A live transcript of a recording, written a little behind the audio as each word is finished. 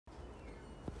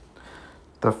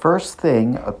The first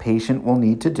thing a patient will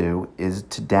need to do is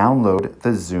to download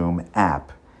the Zoom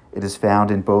app. It is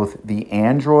found in both the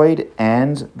Android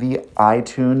and the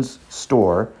iTunes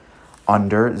store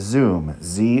under Zoom,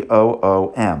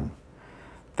 Z-O-O-M.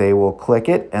 They will click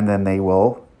it and then they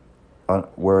will,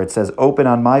 where it says open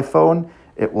on my phone,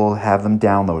 it will have them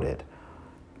download it.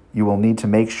 You will need to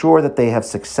make sure that they have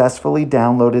successfully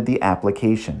downloaded the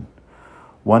application.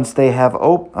 Once they have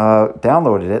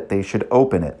downloaded it, they should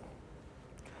open it.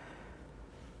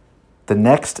 The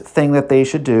next thing that they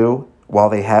should do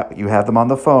while you have them on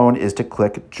the phone is to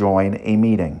click Join a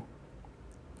Meeting.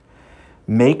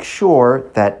 Make sure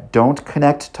that Don't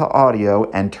Connect to Audio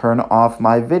and Turn Off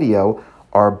My Video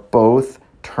are both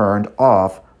turned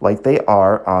off like they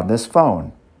are on this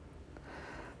phone.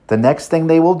 The next thing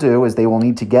they will do is they will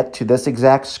need to get to this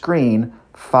exact screen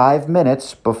 5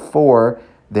 minutes before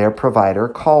their provider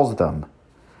calls them.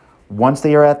 Once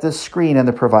they are at this screen and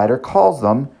the provider calls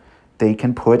them, they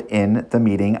can put in the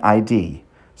meeting ID.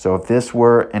 So if this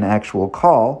were an actual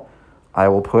call, I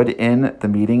will put in the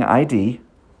meeting ID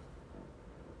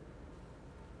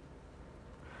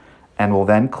and will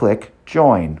then click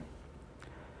Join.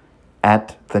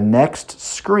 At the next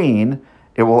screen,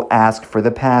 it will ask for the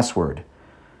password.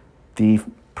 The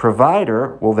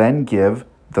provider will then give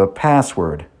the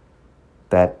password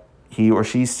that he or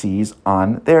she sees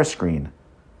on their screen.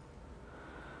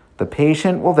 The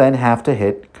patient will then have to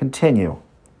hit Continue.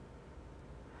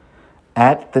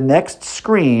 At the next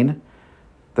screen,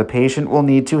 the patient will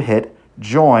need to hit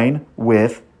Join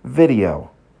with Video.